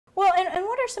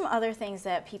are some other things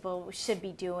that people should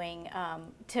be doing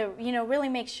to, really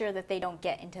make sure that they don't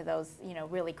get into those,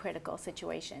 really critical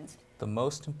situations? The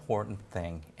most important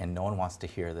thing, and no one wants to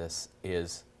hear this,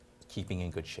 is keeping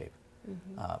in good shape.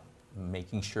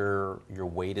 Making sure your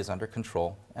weight is under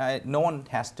control. No one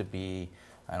has to be,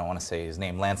 I don't want to say his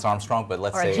name, Lance Armstrong, but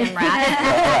let's say a gym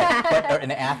rat. or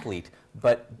an athlete.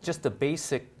 But just the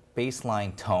basic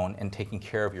baseline tone and taking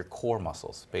care of your core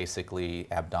muscles, basically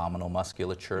abdominal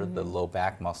musculature, the low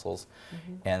back muscles.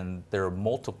 And there are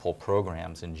multiple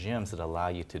programs in gyms that allow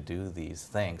you to do these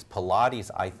things.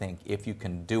 Pilates, I think, if you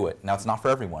can do it, now it's not for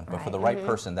everyone, but for the right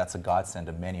person, that's a godsend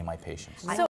to many of my patients.